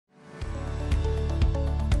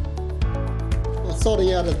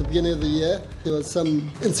Starting out at the beginning of the year, there was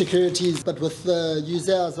some insecurities, but with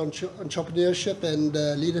Yuzao's entrepreneurship and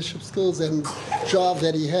leadership skills and drive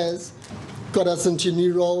that he has, got us into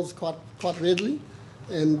new roles quite readily.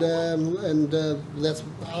 And that's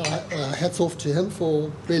hats off to him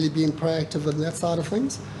for really being proactive in that side of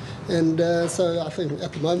things. And so I think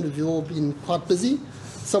at the moment we've all been quite busy.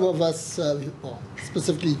 Some of us,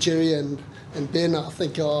 specifically Jerry and Ben, I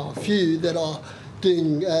think are a few that are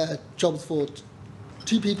doing jobs for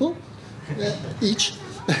 2 people each.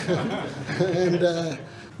 And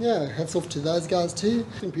yeah, hats off to those guys too.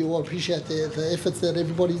 I think we all appreciate the efforts that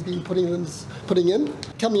everybody's been putting in.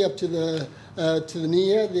 Coming up to the new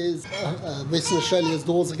year, there's Western Australia's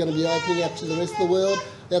doors are going to be opening up to the rest of the world.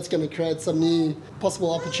 That's going to create some new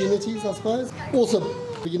possible opportunities, I suppose. Also,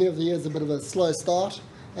 the beginning of the year is a bit of a slow start,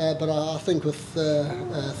 but I think with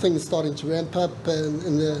things starting to ramp up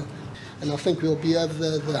and I think we'll be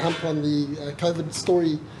over the hump on the COVID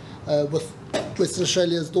story with Western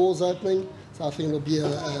Australia's doors opening. So I think it'll be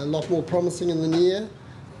a lot more promising in the new year.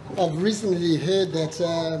 I've recently heard that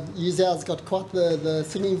Yuzao's got quite the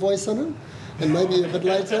singing voice on him, and maybe a bit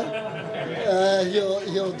later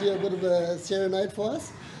he'll do a bit of a serenade for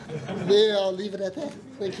us. There, I'll leave it at that.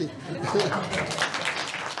 Thank you.